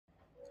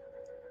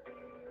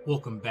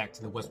Welcome back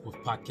to the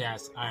Westbrook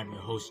Podcast. I am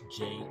your host,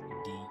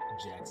 JD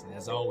Jackson.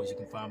 As always, you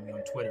can find me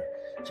on Twitter,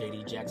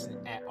 JD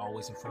Jackson, at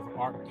Always in Forever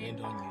Art, and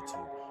on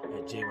YouTube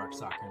at JRock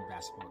Soccer and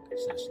Basketball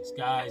Sessions.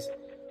 Guys,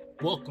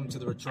 welcome to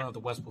the return of the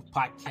Westbrook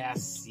Podcast,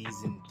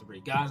 Season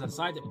 3. Guys, I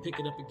decided to pick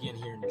it up again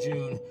here in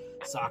June.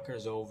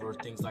 Soccer's over,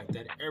 things like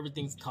that.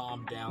 Everything's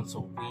calmed down,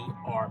 so we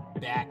are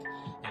back,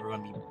 and we're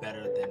going to be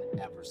better than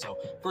ever. So,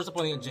 first up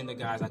on the agenda,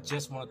 guys, I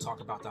just want to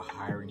talk about the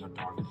hiring of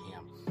Darvin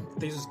Ham.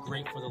 This is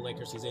great for the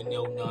Lakers. He's a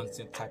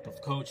no-nonsense type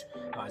of coach.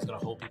 He's going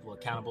to hold people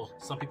accountable.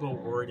 Some people are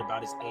worried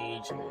about his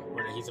age,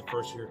 or that he's a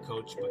first-year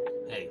coach. But,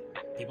 hey,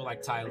 people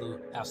like Ty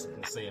Lue have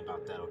something to say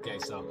about that, okay?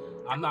 So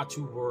I'm not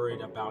too worried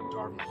about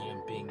Darvin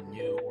Ham being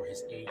new or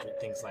his age or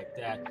things like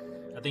that.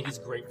 I think he's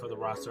great for the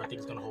roster. I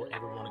think he's going to hold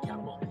everyone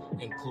accountable,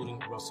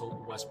 including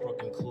Russell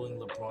Westbrook, including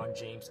LeBron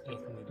James,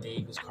 Anthony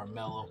Davis,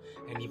 Carmelo,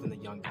 and even the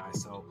young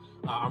guys. So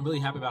I'm really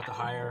happy about the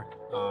hire.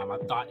 I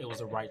thought it was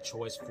the right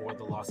choice for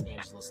the Los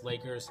Angeles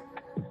Lakers.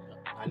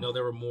 I know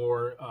there were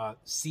more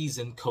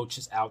seasoned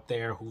coaches out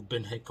there who've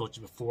been head coaches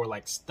before,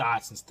 like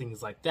Stotts and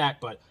things like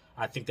that, but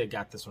I think they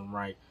got this one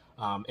right,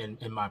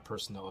 in my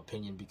personal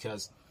opinion,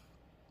 because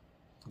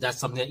that's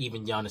something that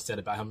even Giannis said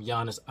about him.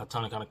 Giannis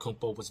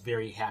Antetokounmpo was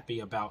very happy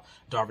about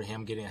Darvin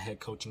Ham getting a head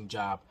coaching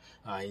job,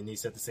 and he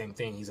said the same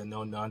thing. He's a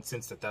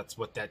no-nonsense, that's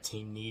what that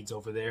team needs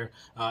over there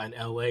in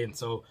LA, and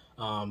so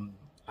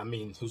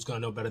who's going to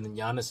know better than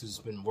Giannis, who's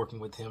been working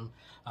with him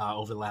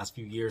over the last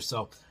few years?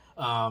 So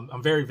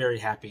I'm very, very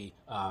happy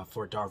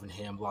for Darvin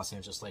Ham, Los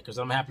Angeles Lakers.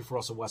 I'm happy for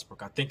Russell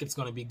Westbrook. I think it's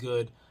going to be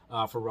good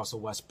for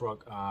Russell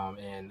Westbrook,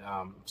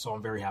 so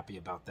I'm very happy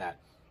about that.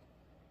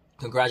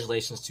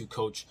 Congratulations to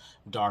Coach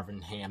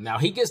Darvin Ham. Now,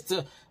 he gets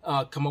to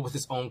come up with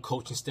his own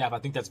coaching staff. I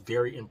think that's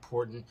very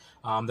important.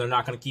 They're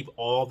not going to keep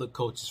all the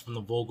coaches from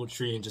the Vogel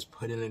tree and just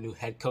put in a new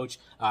head coach.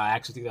 I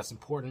actually think that's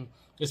important.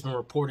 It's been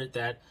reported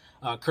that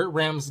Kurt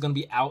Rambis is going to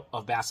be out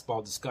of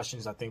basketball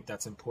discussions. I think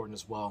that's important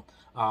as well.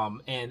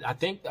 And I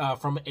think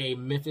from a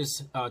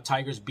Memphis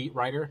Tigers beat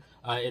writer,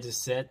 it is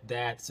said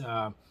that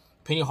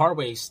Penny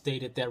Hardaway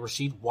stated that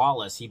Rasheed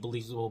Wallace, he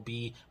believes, will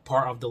be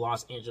part of the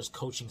Los Angeles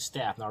coaching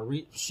staff. Now,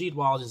 Rasheed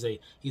Wallace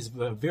he's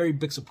a very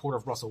big supporter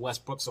of Russell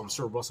Westbrook, so I'm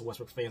sure Russell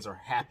Westbrook fans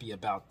are happy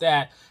about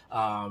that.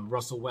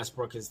 Russell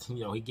Westbrook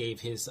he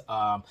gave his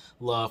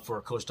love for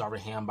Coach Darvin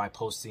Ham by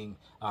posting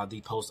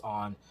the post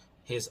on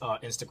his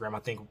Instagram. I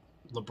think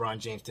LeBron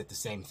James did the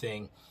same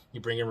thing.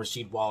 You bring in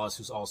Rasheed Wallace,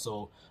 who's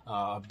also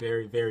a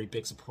very, very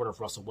big supporter of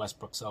Russell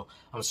Westbrook. So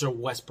I'm sure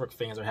Westbrook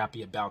fans are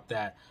happy about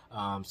that.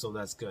 So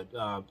that's good.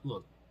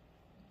 Look,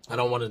 I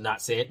don't want to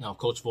not say it. Now,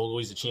 Coach Vogel,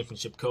 he's a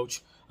championship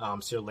coach.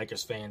 I'm sure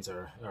Lakers fans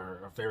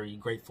are very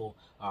grateful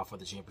for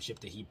the championship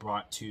that he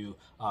brought to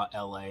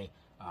LA.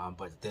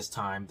 But this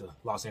time, the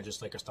Los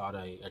Angeles Lakers thought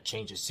a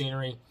change of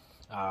scenery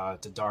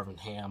to Darvin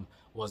Ham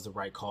was the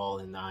right call,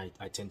 and I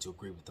tend to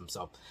agree with them.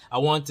 So I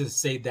wanted to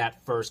say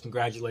that first.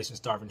 Congratulations,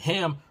 Darvin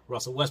Ham.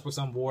 Russell Westbrook's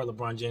on board.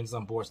 LeBron James is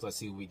on board. So let's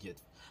see what we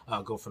get.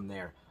 Go from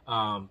there.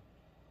 The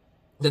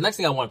next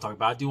thing I want to talk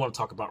about, I do want to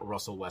talk about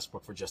Russell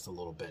Westbrook for just a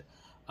little bit.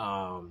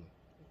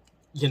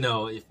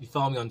 If you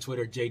follow me on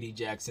Twitter, JD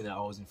Jackson at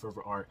Always in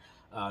Forever Art,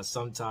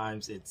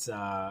 sometimes it's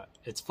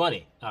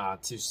funny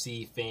to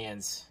see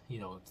fans,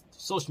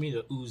 social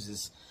media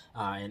oozes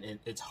and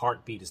its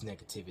heartbeat is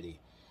negativity.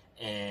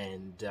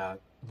 And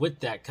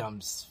with that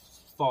comes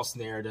false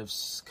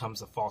narratives,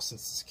 comes a false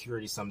sense of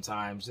security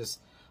sometimes, just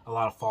a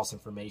lot of false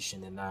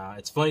information. And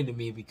it's funny to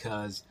me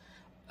because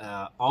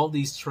all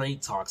these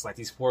trade talks, like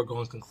these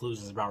foregone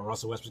conclusions about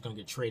Russell Westbrook going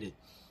to get traded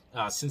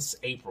since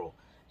April.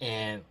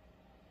 And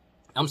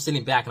I'm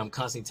sitting back and I'm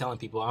constantly telling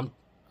people,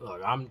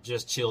 I'm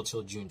just chill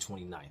till June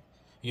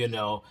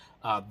 29th.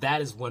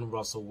 That is when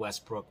Russell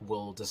Westbrook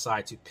will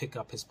decide to pick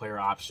up his player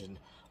option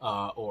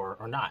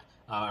or not,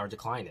 or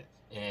decline it.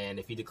 And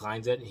if he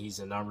declines it, he's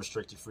an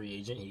unrestricted free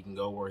agent. He can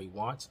go where he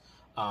wants.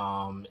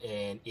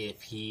 And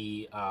if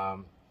he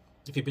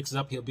picks it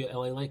up, he'll be an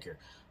LA Laker.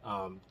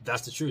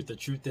 That's the truth. The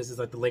truth is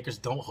that the Lakers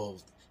don't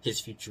hold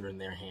his future in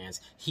their hands.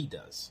 He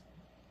does.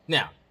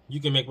 Now, you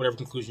can make whatever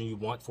conclusion you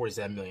want,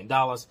 $47 million.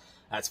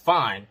 That's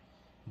fine.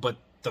 But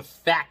the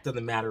fact of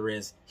the matter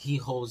is he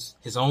holds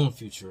his own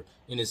future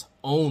in his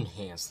own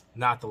hands,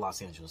 not the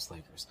Los Angeles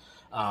Lakers.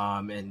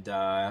 I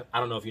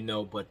don't know if you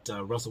know, but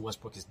Russell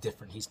Westbrook is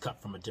different. He's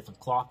cut from a different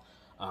cloth.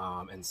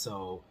 And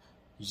so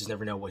you just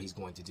never know what he's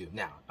going to do.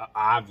 Now,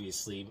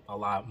 obviously,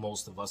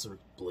 most of us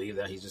believe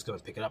that he's just going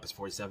to pick it up. It's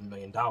 $47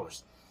 million.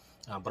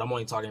 But I'm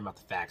only talking about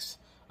the facts.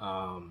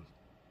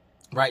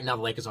 Right now,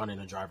 the Lakers aren't in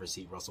a driver's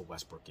seat. Russell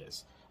Westbrook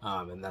is.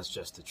 And that's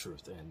just the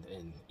truth.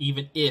 And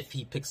even if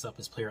he picks up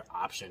his player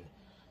option,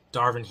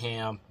 Darvin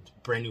Ham,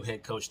 brand new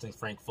head coach, then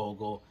Frank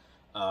Vogel,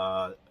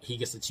 he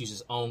gets to choose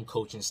his own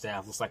coaching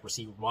staff. Looks like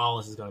Rasheed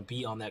Wallace is going to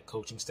be on that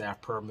coaching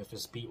staff per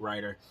Memphis beat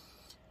writer.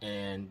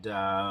 And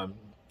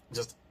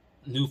just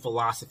new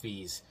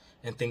philosophies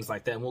and things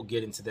like that. And we'll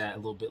get into that a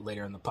little bit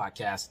later in the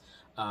podcast.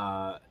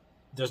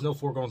 There's no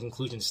foregone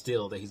conclusion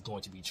still that he's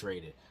going to be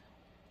traded.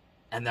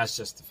 And that's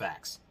just the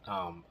facts.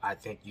 I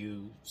think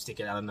you stick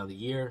it out another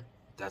year,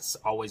 That's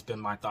always been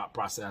my thought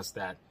process,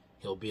 that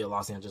he'll be a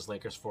Los Angeles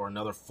Lakers for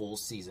another full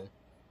season,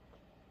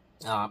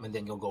 and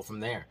then you'll go from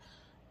there.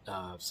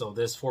 So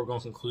this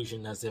foregone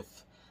conclusion, as if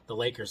the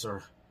Lakers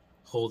are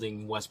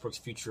holding Westbrook's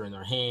future in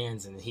their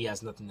hands and he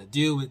has nothing to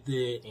do with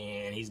it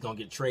and he's going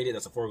to get traded,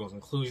 that's a foregone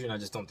conclusion. I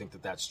just don't think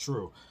that that's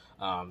true.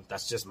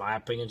 That's just my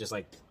opinion, just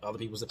like other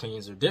people's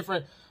opinions are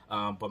different.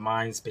 But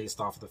mine's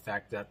based off of the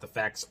fact that the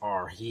facts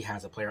are he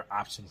has a player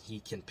option he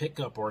can pick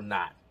up or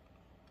not.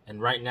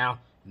 And right now,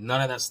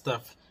 none of that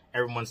stuff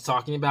everyone's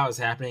talking about is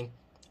happening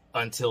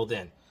until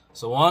then.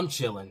 So I'm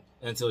chilling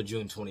until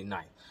June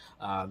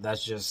 29th.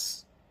 That's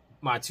just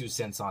my 2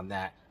 cents on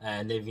that.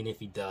 And even if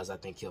he does, I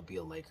think he'll be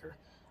a Laker.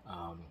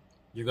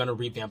 You're going to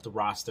revamp the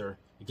roster.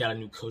 You got a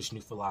new coach,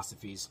 new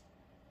philosophies.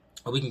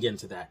 We can get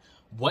into that.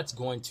 What's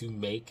going to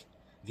make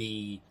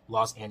the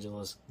Los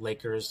Angeles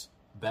Lakers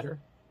better?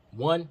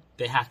 One,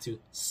 they have to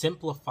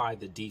simplify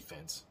the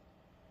defense,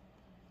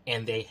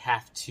 and they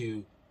have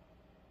to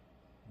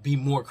be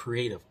more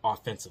creative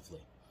offensively.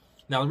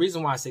 Now, the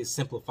reason why I say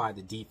simplify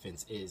the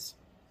defense is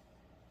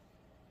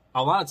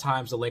a lot of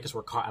times the Lakers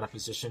were caught out of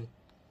position.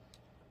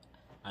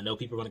 I know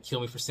people are going to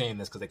kill me for saying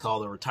this because they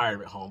call it a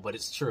retirement home, but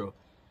it's true.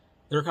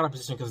 They're caught out of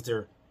position because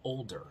they're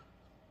older.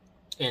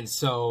 And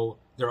so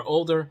they're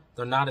older.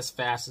 They're not as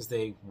fast as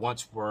they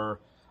once were.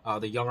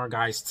 The younger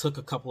guys took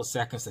a couple of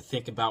seconds to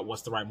think about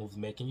what's the right move to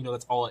make. And,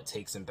 that's all it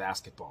takes in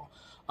basketball.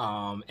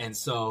 And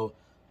so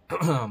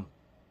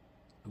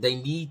they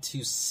need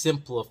to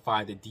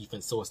simplify the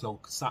defense so it's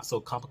not so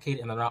complicated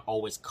and they're not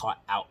always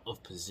caught out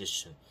of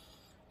position.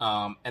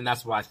 And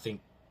that's what I think.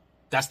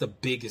 That's the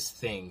biggest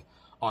thing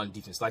on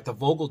defense. Like the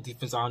Vogel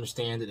defense, I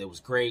understand that it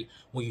was great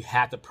when you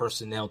had the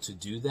personnel to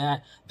do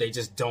that. They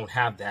just don't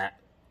have that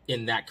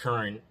in that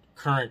current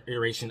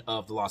iteration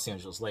of the Los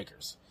Angeles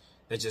Lakers.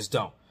 They just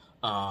don't.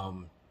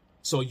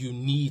 So you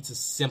need to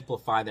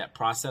simplify that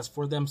process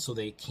for them so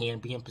they can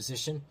be in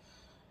position.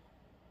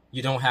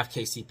 You don't have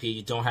KCP,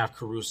 you don't have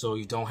Caruso,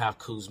 you don't have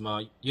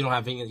Kuzma, you don't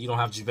have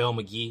JaVale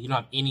McGee, you don't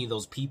have any of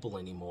those people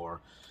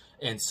anymore.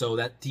 And so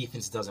that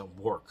defense doesn't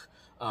work.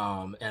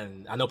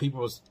 And I know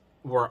people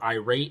were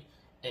irate,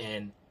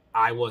 and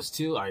I was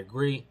too, I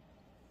agree.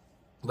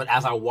 But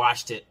as I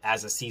watched it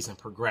as the season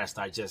progressed,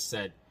 I just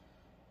said,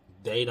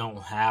 they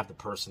don't have the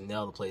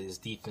personnel to play this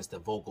defense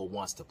that Vogel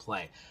wants to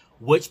play.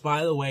 Which,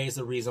 by the way, is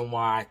the reason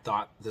why I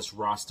thought this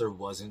roster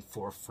wasn't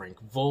for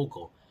Frank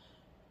Vogel.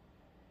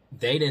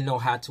 They didn't know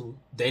how to,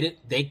 they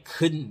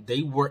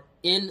were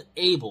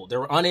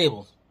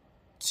unable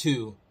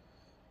to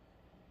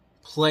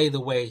play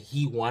the way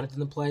he wanted them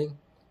to play,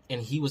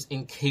 and he was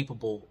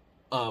incapable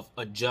of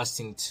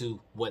adjusting to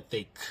what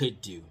they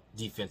could do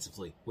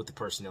defensively with the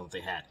personnel that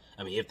they had.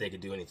 I mean, if they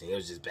could do anything, it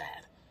was just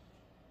bad.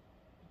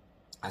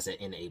 I said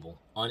unable.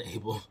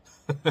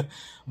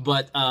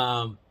 But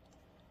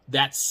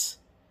that's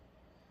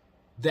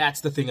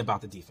the thing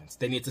about the defense.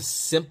 They need to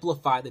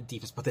simplify the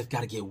defense, but they've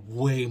got to get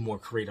way more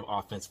creative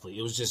offensively.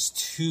 It was just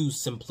too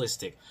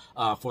simplistic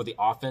for the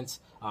offense.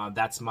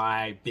 That's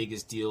my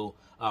biggest deal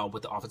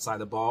with the offense side of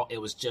the ball. It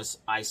was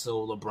just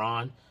ISO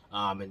LeBron.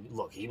 And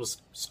look, he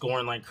was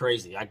scoring like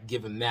crazy. I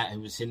give him that. He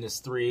was hitting his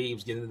three. He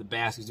was getting to the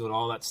basket. He was doing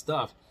all that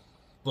stuff.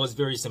 But it's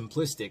very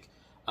simplistic.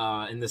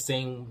 And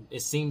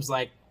it seems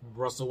like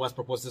Russell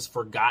Westbrook was this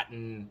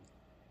forgotten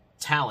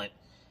talent.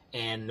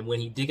 And when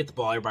he did get the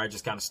ball, everybody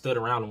just kind of stood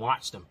around and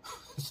watched him,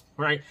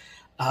 right?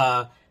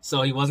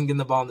 So he wasn't getting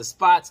the ball in the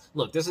spots.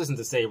 Look, this isn't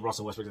to say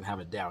Russell Westbrook didn't have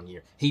a down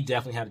year. He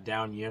definitely had a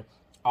down year,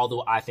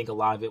 although I think a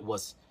lot of it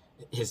was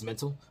his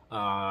mental.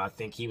 I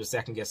think he was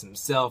second-guessing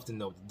himself, didn't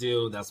know what to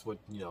do. That's what,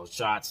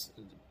 shots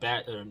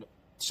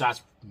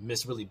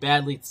missed really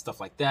badly, stuff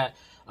like that.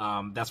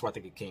 That's where I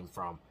think it came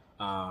from.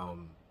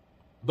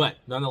 But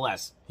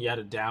nonetheless, he had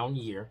a down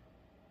year.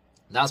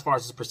 Not as far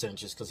as his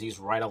percentages, because he's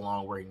right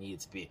along where he needed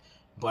to be.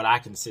 But I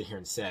can sit here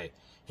and say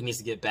he needs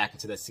to get back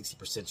into that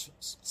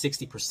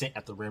 60%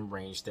 at the rim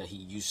range that he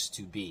used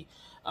to be.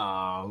 He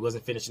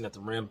wasn't finishing at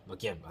the rim.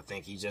 Again, I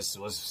think he just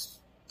was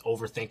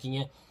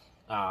overthinking it.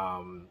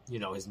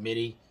 His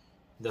midi,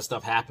 the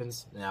stuff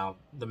happens. Now,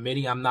 the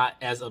midi I'm not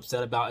as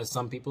upset about as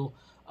some people.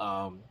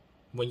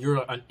 When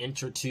you're an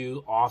inch or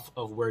two off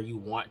of where you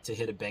want to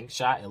hit a bank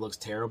shot, it looks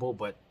terrible,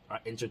 but an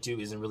inch or two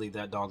isn't really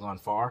that doggone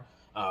far.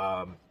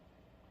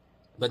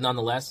 But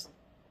nonetheless,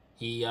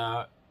 he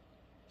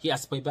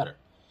has to play better.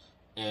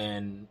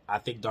 And I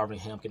think Darvin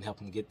Ham can help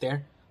him get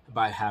there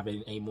by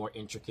having a more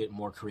intricate,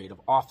 more creative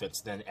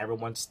offense than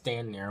everyone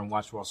stand there and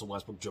watch Russell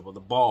Westbrook dribble the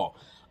ball.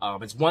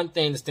 It's one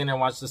thing to stand there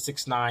and watch the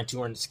 6'9",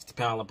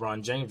 260-pound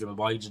LeBron James dribble the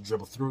ball. He just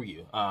dribble through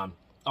you.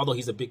 Although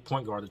he's a big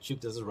point guard, the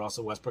truth is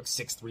Russell Westbrook,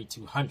 6'3",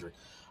 200.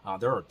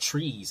 There are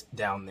trees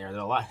down there.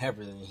 They're a lot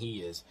heavier than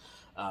he is.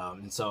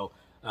 And so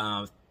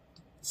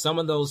some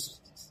of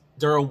those,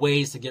 there are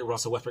ways to get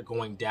Russell Westbrook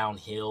going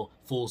downhill,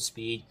 full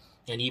speed.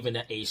 And even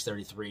at age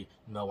 33,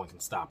 no one can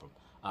stop him.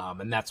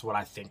 And that's what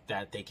I think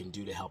that they can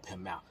do to help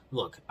him out.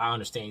 Look, I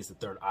understand he's the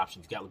third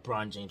option. You've got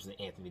LeBron James and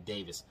Anthony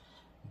Davis.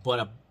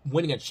 But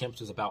winning a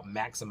championship is about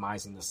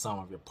maximizing the sum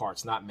of your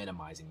parts, not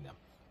minimizing them.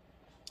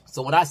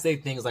 So when I say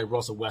things like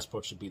Russell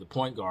Westbrook should be the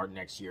point guard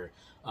next year,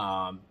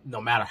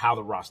 no matter how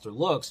the roster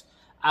looks,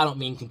 I don't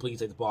mean completely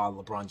take the ball out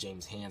of LeBron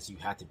James' hands. You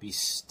have to be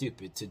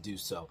stupid to do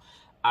so.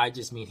 I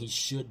just mean he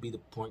should be the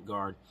point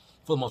guard.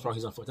 For the most part,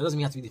 he's on foot. That doesn't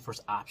mean he has to be the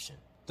first option.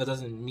 That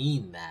doesn't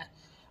mean that.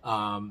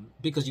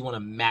 Because you want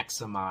to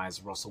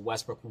maximize Russell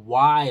Westbrook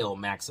while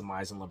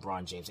maximizing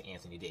LeBron James and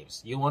Anthony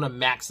Davis. You want to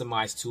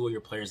maximize two of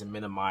your players and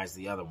minimize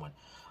the other one.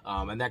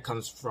 And that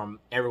comes from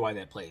everybody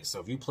that plays. So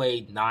if you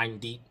play 9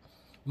 deep,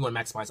 you want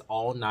to maximize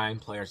all 9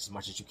 players as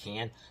much as you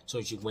can so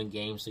that you can win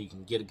games, so you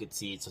can get a good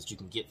seed, so that you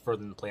can get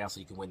further in the playoffs, so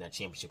you can win that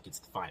championship, get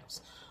to the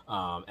finals.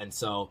 And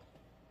so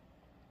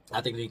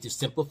I think they need to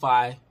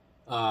simplify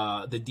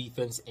the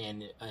defense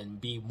and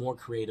be more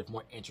creative,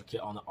 more intricate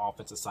on the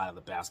offensive side of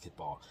the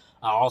basketball.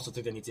 I also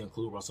think they need to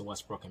include Russell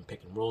Westbrook in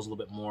pick and rolls a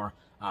little bit more.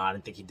 I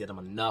didn't think he did them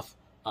enough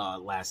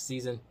last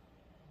season.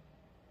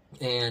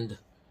 And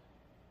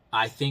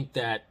I think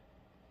that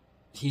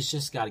he's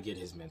just got to get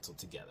his mental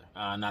together.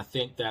 And I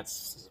think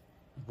that's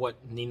what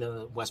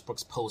Nina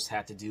Westbrook's post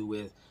had to do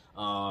with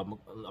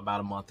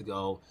about a month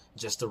ago,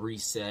 just to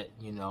reset,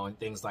 and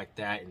things like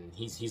that. And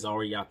he's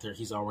already out there.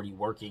 He's already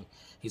working.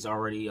 He's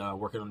already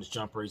working on his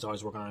jumper. He's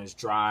always working on his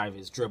drive,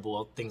 his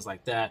dribble, things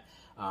like that.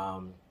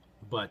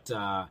 But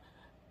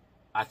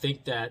I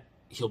think that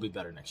he'll be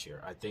better next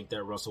year. I think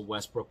that Russell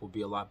Westbrook will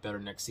be a lot better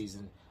next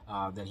season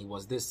than he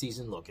was this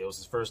season. Look, it was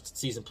his first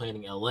season playing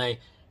in L.A.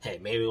 Hey,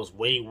 maybe it was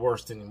way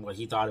worse than what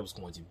he thought it was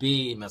going to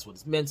be. He messed with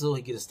his mental.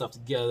 He get his stuff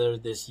together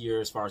this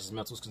year as far as his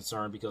mental is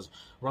concerned, because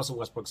Russell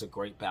Westbrook's a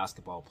great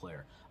basketball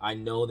player. I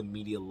know the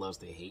media loves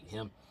to hate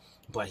him,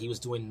 but he was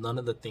doing none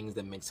of the things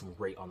that makes him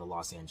great on the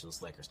Los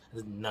Angeles Lakers.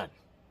 None.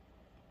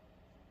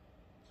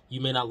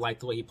 You may not like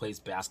the way he plays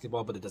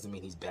basketball, but it doesn't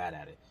mean he's bad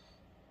at it.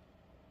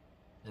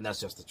 And that's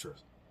just the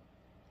truth.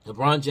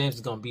 LeBron James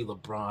is going to be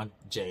LeBron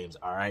James,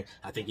 all right?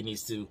 I think he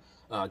needs to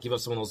give up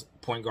some of those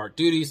point guard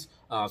duties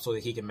so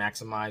that he can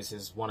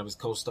maximize one of his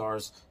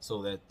co-stars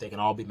so that they can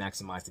all be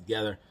maximized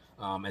together.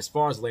 As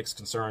far as Lakers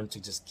concerned, to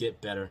just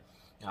get better,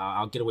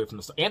 I'll get away from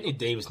this. Anthony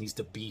Davis needs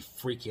to be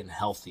freaking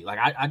healthy. Like,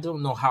 I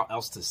don't know how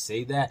else to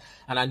say that.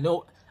 And I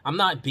know I'm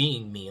not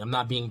being mean. I'm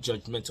not being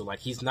judgmental. Like,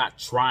 he's not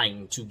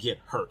trying to get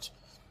hurt.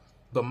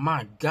 But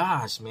my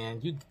gosh,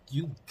 man,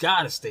 you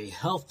got to stay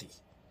healthy.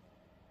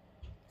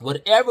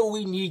 Whatever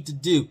we need to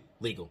do,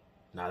 legally,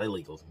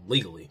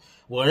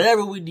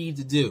 whatever we need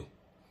to do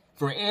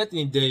for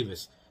Anthony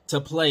Davis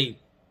to play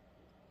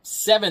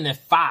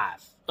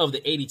 72 of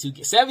the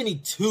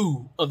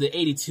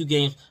 82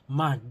 games,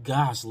 my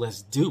gosh,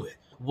 let's do it.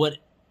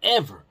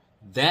 Whatever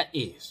that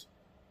is.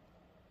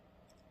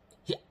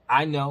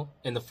 I know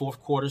in the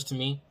fourth quarters, to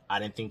me, I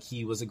didn't think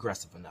he was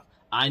aggressive enough.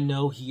 I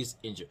know he is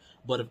injured.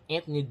 But if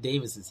Anthony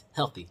Davis is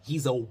healthy,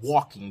 he's a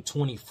walking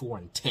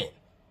 24-10.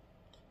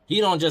 He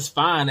don't just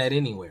find that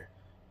anywhere.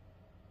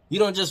 You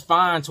don't just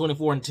find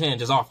 24-10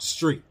 just off the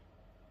street.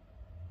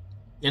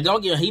 And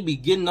he be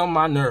getting on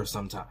my nerves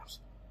sometimes.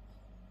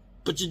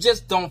 But you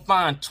just don't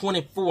find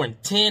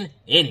 24-10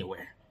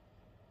 anywhere.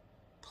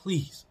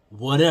 Please,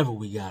 whatever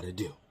we got to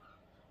do.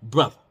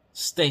 Brother,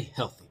 stay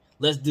healthy.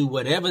 Let's do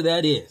whatever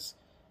that is.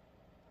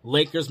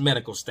 Lakers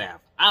medical staff.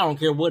 I don't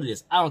care what it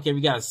is. I don't care if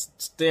you got to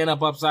stand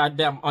up upside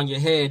down on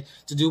your head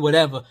to do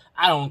whatever.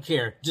 I don't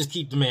care. Just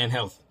keep the man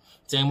healthy.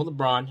 Same with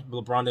LeBron.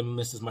 LeBron didn't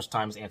miss as much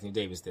time as Anthony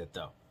Davis did,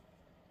 though.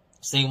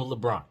 Same with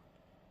LeBron.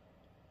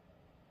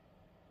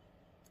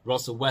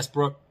 Russell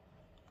Westbrook,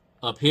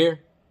 up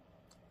here,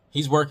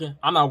 he's working.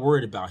 I'm not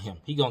worried about him.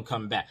 He's going to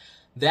come back.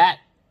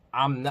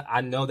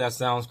 I know that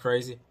sounds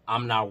crazy.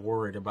 I'm not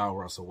worried about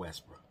Russell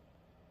Westbrook.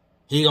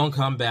 He's going to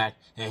come back,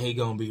 and he's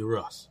going to be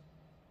Russ.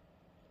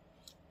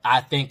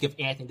 I think if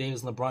Anthony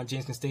Davis and LeBron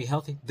James can stay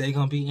healthy, they're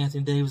going to be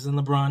Anthony Davis and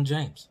LeBron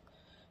James.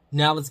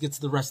 Now let's get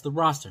to the rest of the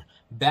roster.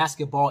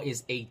 Basketball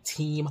is a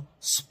team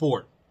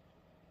sport.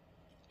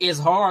 It's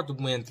hard to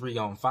win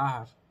 3-on-5.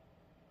 I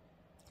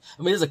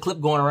mean, there's a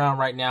clip going around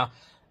right now.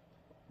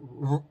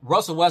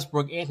 Russell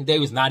Westbrook, Anthony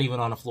Davis not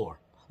even on the floor.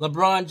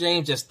 LeBron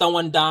James just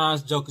throwing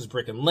dimes. Joker's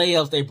breaking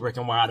layups. They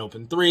breaking wide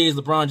open threes.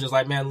 LeBron just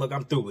like, man, look,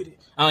 I'm through with it.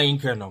 I don't even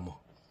care no more.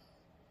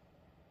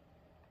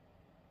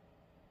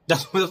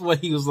 That's what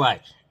he was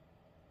like.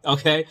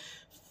 Okay?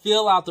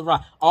 Fill out the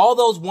roster. All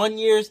those 1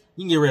 years,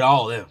 you can get rid of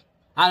all of them.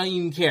 I don't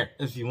even care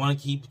if you want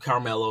to keep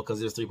Carmelo because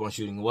there's 3-point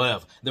shooting,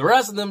 whatever. The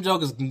rest of them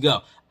jokers can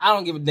go. I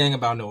don't give a dang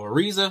about no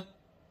Ariza,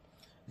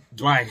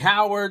 Dwight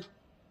Howard,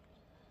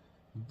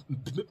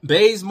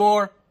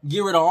 Bazemore.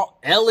 Get rid of all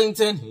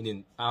Ellington. He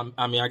didn't.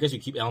 I guess you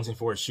keep Ellington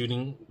for his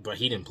shooting, but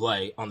he didn't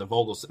play under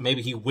Vogel.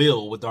 Maybe he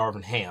will with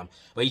Darvin Ham,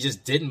 but he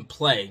just didn't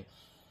play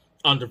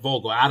under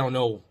Vogel. I don't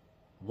know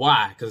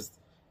why, because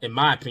in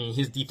my opinion,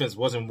 his defense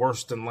wasn't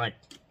worse than like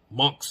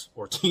Monk's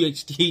or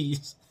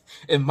THT's.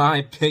 In my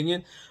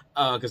opinion.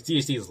 Because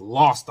THT is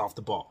lost off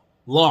the ball.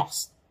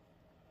 Lost.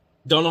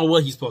 Don't know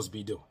what he's supposed to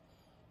be doing.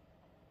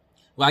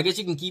 Well, I guess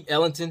you can keep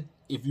Ellington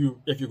if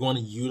you're going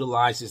to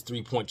utilize his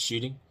 3-point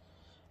shooting.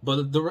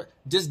 But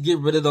just get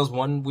rid of those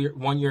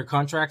one-year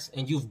contracts,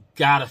 and you've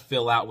got to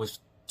fill out with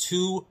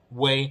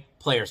 2-way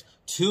players.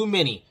 Too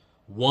many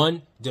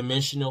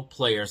one-dimensional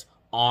players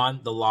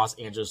on the Los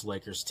Angeles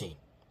Lakers team.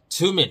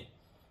 Too many.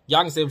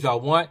 Y'all can say what y'all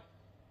want.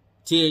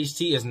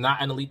 THT is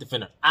not an elite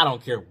defender. I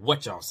don't care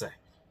what y'all say.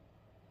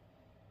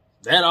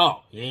 At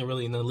all. He ain't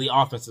really an elite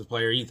offensive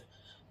player either.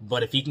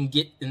 But if he can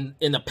get in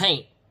the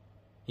paint,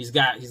 he's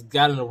got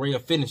an array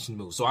of finishing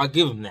moves. So I'll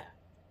give him that.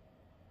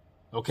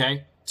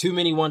 Okay? Too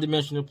many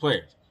one-dimensional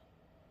players.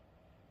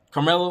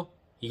 Carmelo,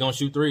 he gonna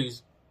shoot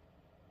threes.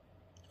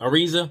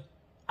 Ariza,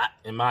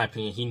 in my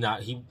opinion,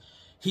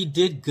 he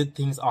did good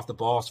things off the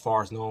ball as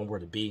far as knowing where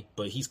to be,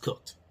 but he's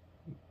cooked.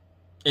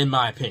 In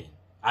my opinion.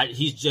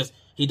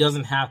 He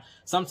doesn't have,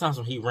 sometimes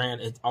when he ran,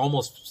 it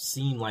almost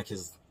seemed like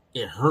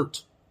it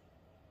hurt.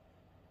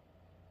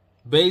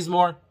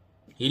 Bazemore,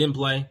 he didn't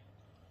play.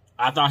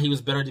 I thought he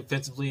was better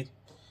defensively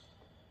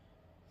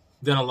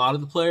than a lot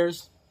of the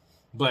players,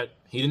 but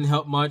he didn't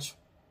help much.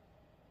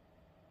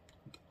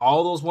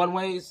 All those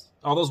one-way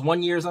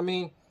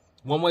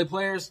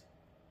players,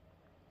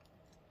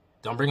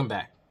 don't bring them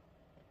back.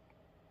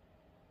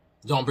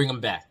 Don't bring them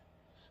back.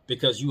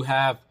 Because you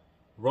have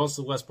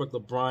Russell Westbrook,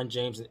 LeBron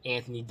James, and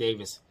Anthony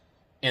Davis,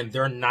 and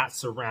they're not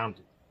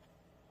surrounded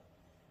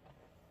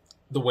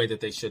the way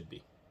that they should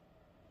be.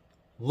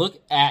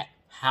 Look at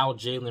how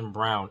Jaylen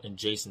Brown and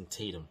Jason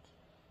Tatum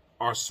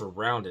are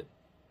surrounded.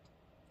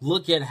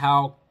 Look at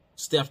how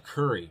Steph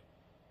Curry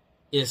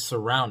is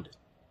surrounded.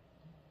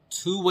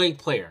 Two-way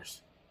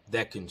players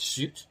that can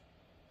shoot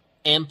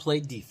and play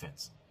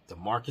defense. The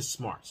Marcus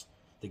Smarts,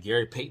 the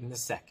Gary Payton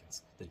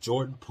IIs, the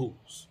Jordan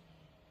Pooles.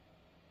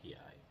 Yeah,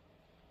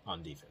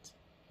 on defense.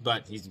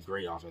 But he's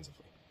great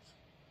offensively.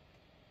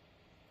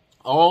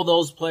 All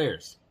those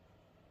players,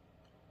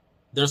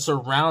 they're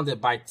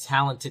surrounded by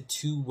talented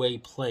two-way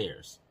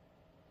players.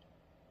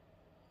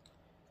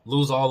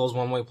 Lose all those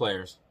one-way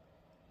players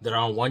that are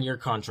on one-year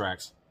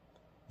contracts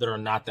that are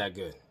not that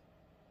good.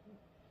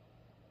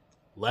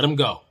 Let them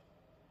go.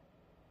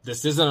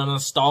 This isn't a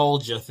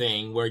nostalgia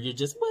thing where you're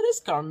just, well,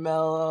 it's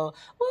Carmelo.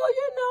 Well,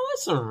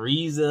 it's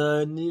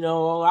Ariza. And,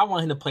 I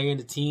want him to play in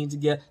the team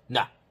together.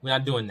 Nah, we're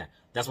not doing that.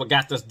 That's what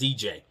got us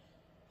DJ.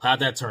 How'd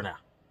that turn out?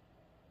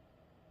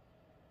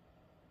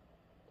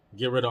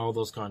 Get rid of all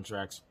those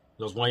contracts.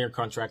 Those one-year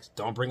contracts.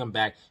 Don't bring them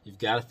back. You've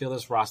got to fill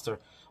this roster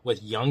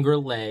with younger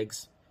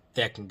legs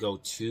that can go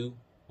two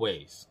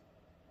ways.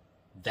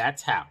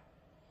 That's how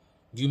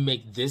you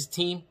make this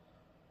team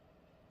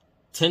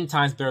 10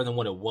 times better than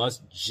what it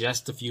was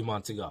just a few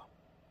months ago.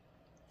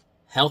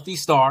 Healthy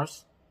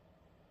stars.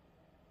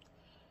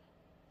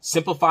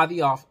 Simplify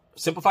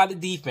the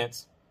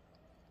defense.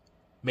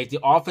 Make the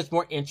offense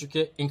more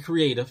intricate and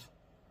creative.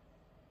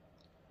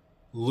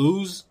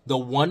 Lose the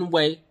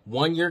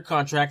one-year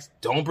contracts.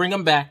 Don't bring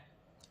them back.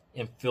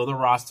 And fill the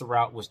roster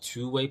out with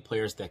two-way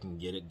players that can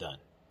get it done.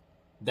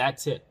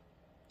 That's it.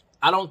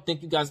 I don't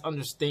think you guys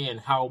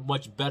understand how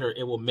much better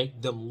it will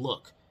make them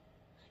look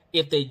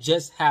if they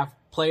just have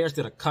players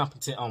that are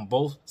competent on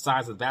both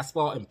sides of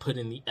basketball and put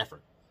in the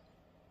effort.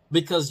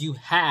 Because you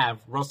have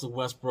Russell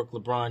Westbrook,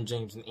 LeBron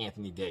James, and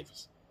Anthony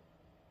Davis.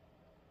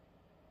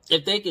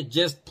 If they could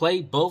just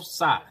play both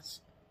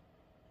sides,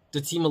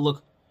 the team will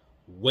look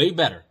way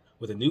better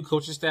with a new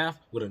coaching staff,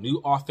 with a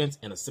new offense,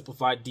 and a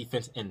simplified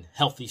defense, and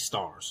healthy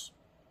stars.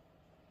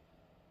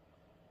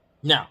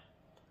 Now,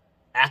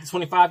 after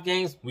 25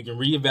 games, we can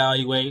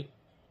reevaluate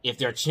if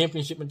they're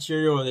championship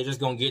material or they're just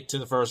going to get to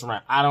the first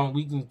round.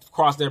 We can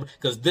cross there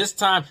because this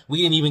time we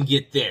didn't even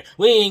get there.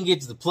 We didn't even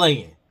get to the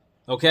play-in.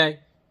 Okay?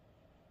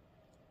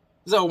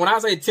 So when I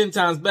say 10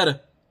 times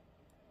better,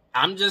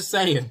 I'm just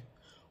saying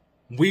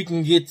we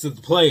can get to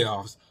the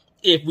playoffs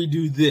if we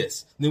do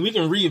this. Then we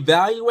can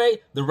reevaluate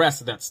the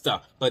rest of that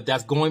stuff. But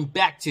that's going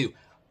back to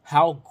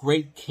how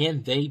great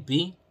can they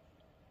be?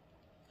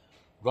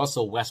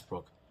 Russell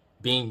Westbrook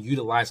being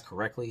utilized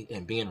correctly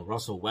and being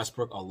Russell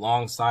Westbrook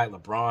alongside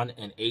LeBron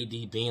and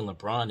AD being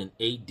LeBron and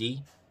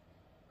AD,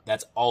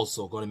 that's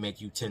also going to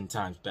make you 10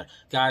 times better.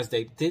 Guys,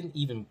 they didn't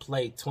even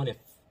play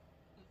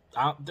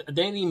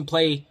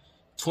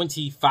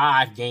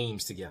 25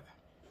 games together.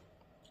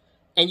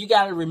 And you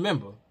got to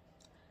remember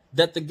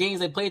that the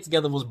games they played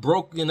together was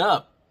broken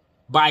up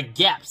by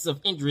gaps of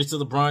injuries to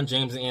LeBron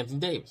James and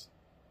Anthony Davis.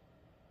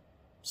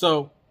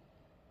 So,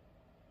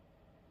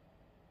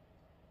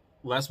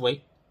 let's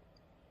wait.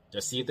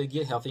 Let's see if they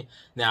get healthy.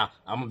 Now,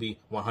 I'm going to be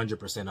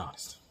 100%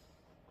 honest.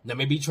 Let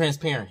me be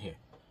transparent here.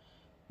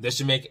 This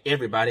should make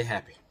everybody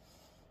happy.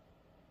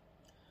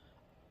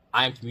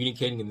 I am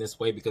communicating in this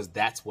way because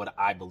that's what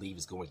I believe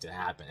is going to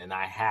happen. And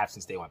I have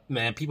since day one.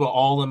 Man, people are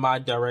all in my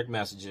direct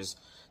messages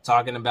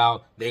talking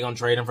about they're going to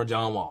trade him for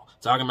John Wall.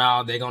 Talking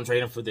about they're going to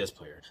trade him for this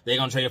player. They're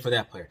going to trade him for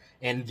that player.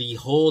 And the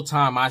whole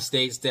time I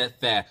stayed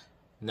steadfast.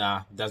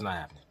 Nah, that's not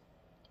happening.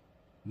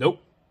 Nope.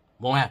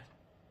 Won't happen.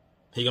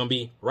 He's going to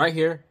be right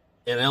here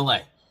in LA,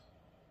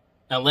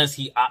 unless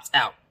he opts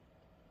out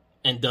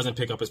and doesn't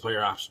pick up his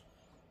player option.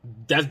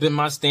 That's been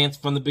my stance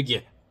from the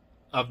beginning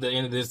of the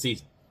end of this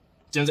season,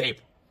 since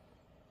April.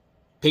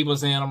 People are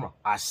saying I'm wrong.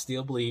 I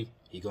still believe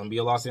he's going to be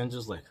a Los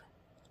Angeles Laker.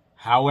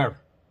 However,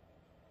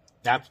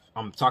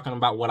 I'm talking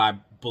about what I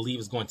believe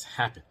is going to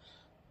happen.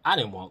 I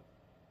didn't want,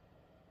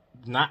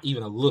 not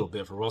even a little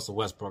bit, for Russell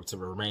Westbrook to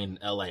remain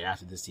in LA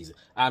after this season.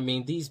 I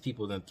mean, these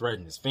people then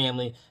threaten his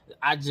family.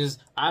 I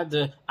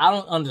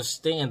don't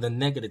understand the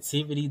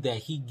negativity that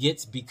he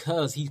gets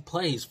because he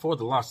plays for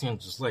the Los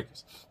Angeles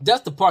Lakers.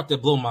 That's the part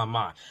that blew my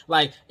mind.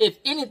 Like, if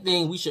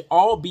anything, we should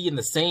all be in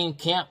the same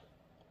camp,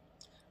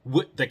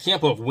 with the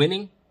camp of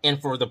winning, and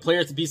for the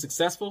players to be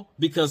successful,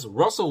 because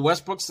Russell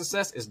Westbrook's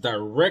success is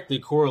directly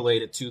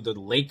correlated to the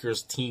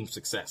Lakers team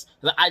success.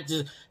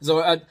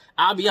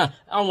 I'll be honest,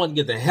 I want to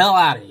get the hell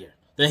out of here.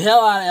 The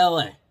hell out of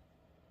LA.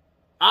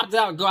 I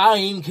don't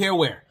even care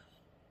where.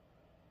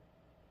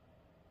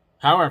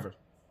 However,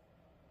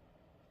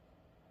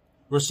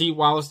 Rasheed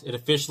Wallace, it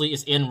officially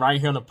is in right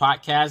here on the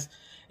podcast.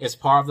 It's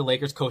part of the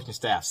Lakers coaching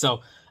staff. So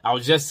I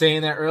was just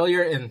saying that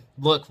earlier, and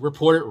look,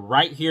 reported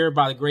right here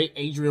by the great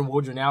Adrian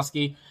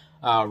Wojnarowski,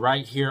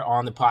 right here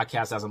on the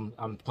podcast as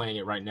I'm playing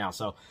it right now.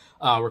 So,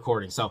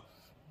 recording. So,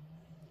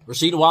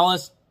 Rasheed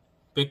Wallace,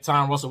 big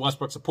time Russell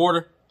Westbrook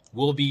supporter,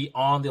 will be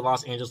on the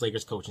Los Angeles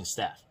Lakers coaching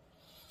staff.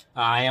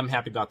 I am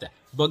happy about that.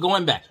 But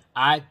going back,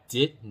 I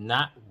did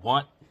not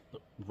want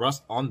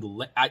Russ on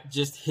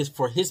the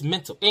for his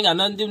mental. Ain't got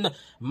nothing to do with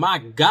my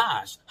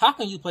gosh. How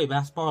can you play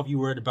basketball if you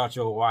worried about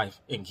your wife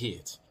and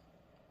kids?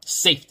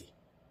 Safety.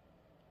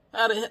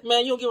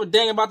 Man, you don't give a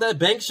dang about that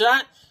bank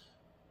shot?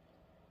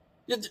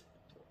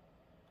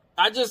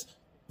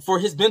 For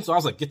his mental, I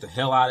was like, get the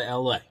hell out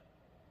of LA.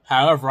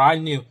 However, I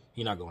knew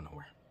he's not going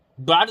nowhere.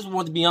 But I just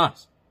wanted to be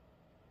honest.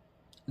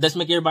 Let's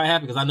make everybody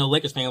happy, because I know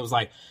Lakers fan was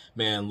like,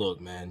 man,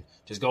 look, man,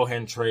 just go ahead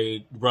and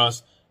trade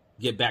Russ,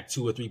 get back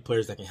 2 or 3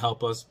 players that can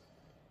help us.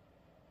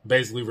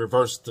 Basically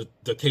reverse the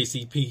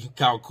KCP,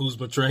 Kyle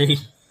Kuzma trade.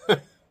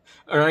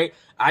 All right?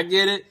 I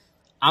get it.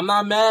 I'm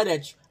not mad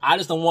at you. I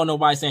just don't want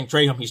nobody saying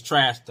trade him, he's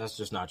trash. That's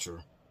just not true.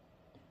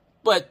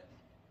 But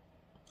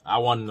I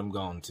wanted him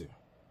gone too.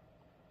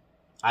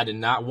 I did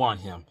not want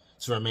him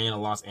to remain a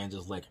Los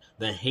Angeles Laker.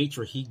 The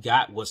hatred he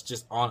got was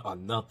just on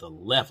another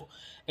level.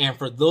 And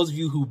for those of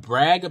you who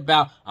brag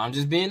about,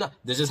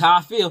 this is how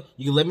I feel.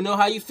 You can let me know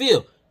how you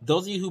feel.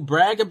 Those of you who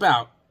brag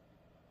about,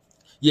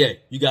 yeah,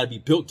 you got to be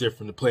built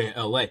different to play in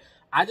LA.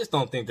 I just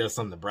don't think there's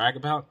something to brag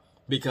about,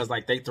 because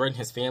like they threaten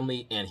his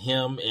family and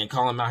him and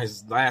call him out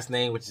his last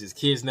name, which is his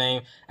kid's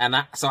name.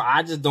 So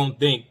I just don't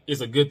think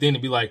it's a good thing to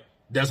be like,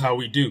 that's how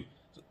we do.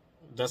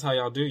 That's how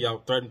y'all do?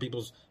 Y'all threaten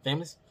people's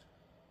families?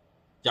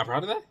 Y'all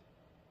proud of that?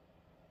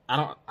 I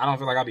don't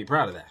feel like I'll be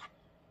proud of that.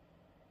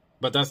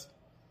 But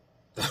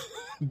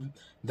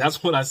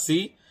that's what I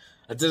see.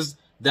 That's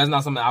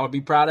not something I would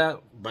be proud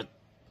of, but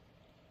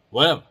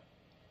whatever.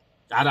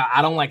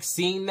 I don't like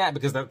seeing that,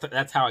 because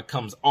that's how it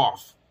comes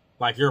off.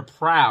 Like, you're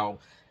proud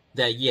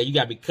that, yeah, you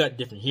got to be cut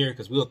different here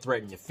because we'll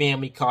threaten your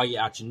family, call you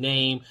out your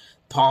name,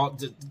 talk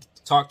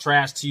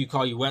trash to you,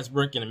 call you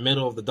Westbrook in the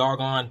middle of the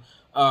doggone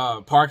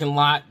parking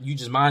lot. You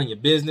just minding your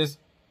business.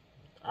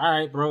 All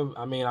right, bro.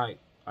 I mean, I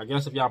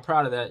guess if y'all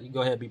proud of that, you go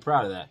ahead and be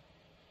proud of that.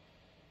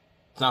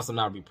 It's not something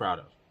I would be proud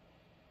of.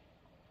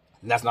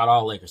 And that's not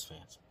all Lakers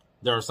fans.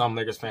 There are some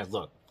Lakers fans,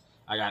 look,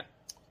 I got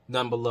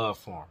nothing but love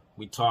for them.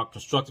 We talk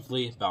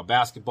constructively about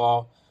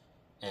basketball,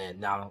 and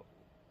now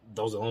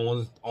those are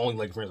the only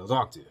Lakers fans I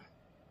talk to.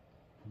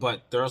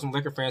 But there are some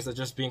Lakers fans that are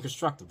just being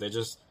constructive. They're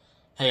just,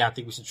 hey, I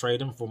think we should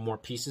trade him for more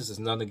pieces. There's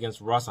nothing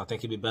against Russ. I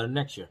think he'll be better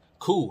next year.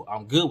 Cool,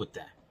 I'm good with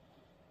that.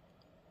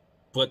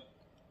 But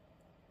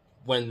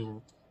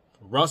when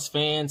Russ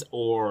fans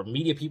or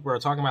media people are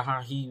talking about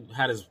how he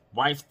had his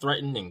wife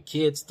threatened and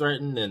kids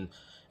threatened and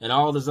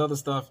all this other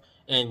stuff,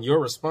 and your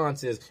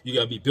response is, you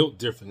got to be built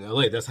different in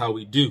LA. That's how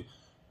we do.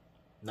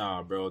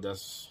 Nah, bro, that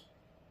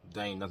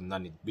ain't nothing I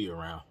need to be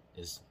around.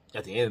 It's,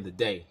 at the end of the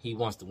day, he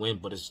wants to win,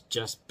 but it's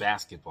just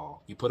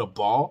basketball. You put a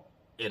ball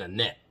in a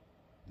net.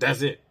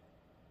 That's it.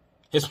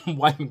 His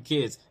wife and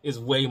kids is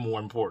way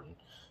more important.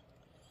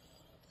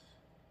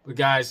 But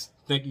guys,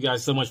 thank you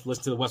guys so much for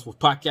listening to the Westwood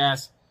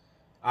Podcast.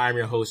 I'm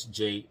your host,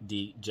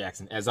 J.D.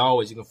 Jackson. As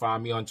always, you can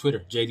find me on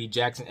Twitter, J.D.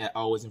 Jackson at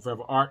Always and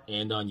Forever Art,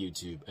 and on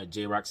YouTube at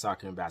J-Rock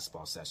Soccer and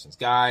Basketball Sessions.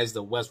 Guys,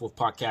 the Westwood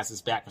Podcast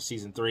is back for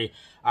Season 3.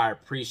 I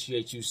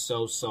appreciate you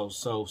so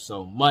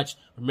much.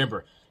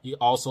 Remember, you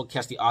also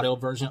catch the audio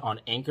version on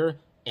Anchor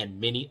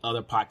and many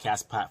other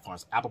podcast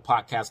platforms. Apple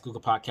Podcasts, Google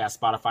Podcasts,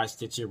 Spotify,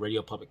 Stitcher,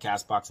 Radio Public,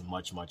 CastBox, and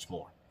much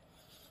more.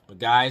 But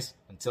guys,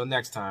 until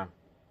next time,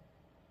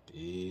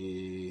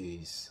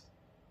 peace.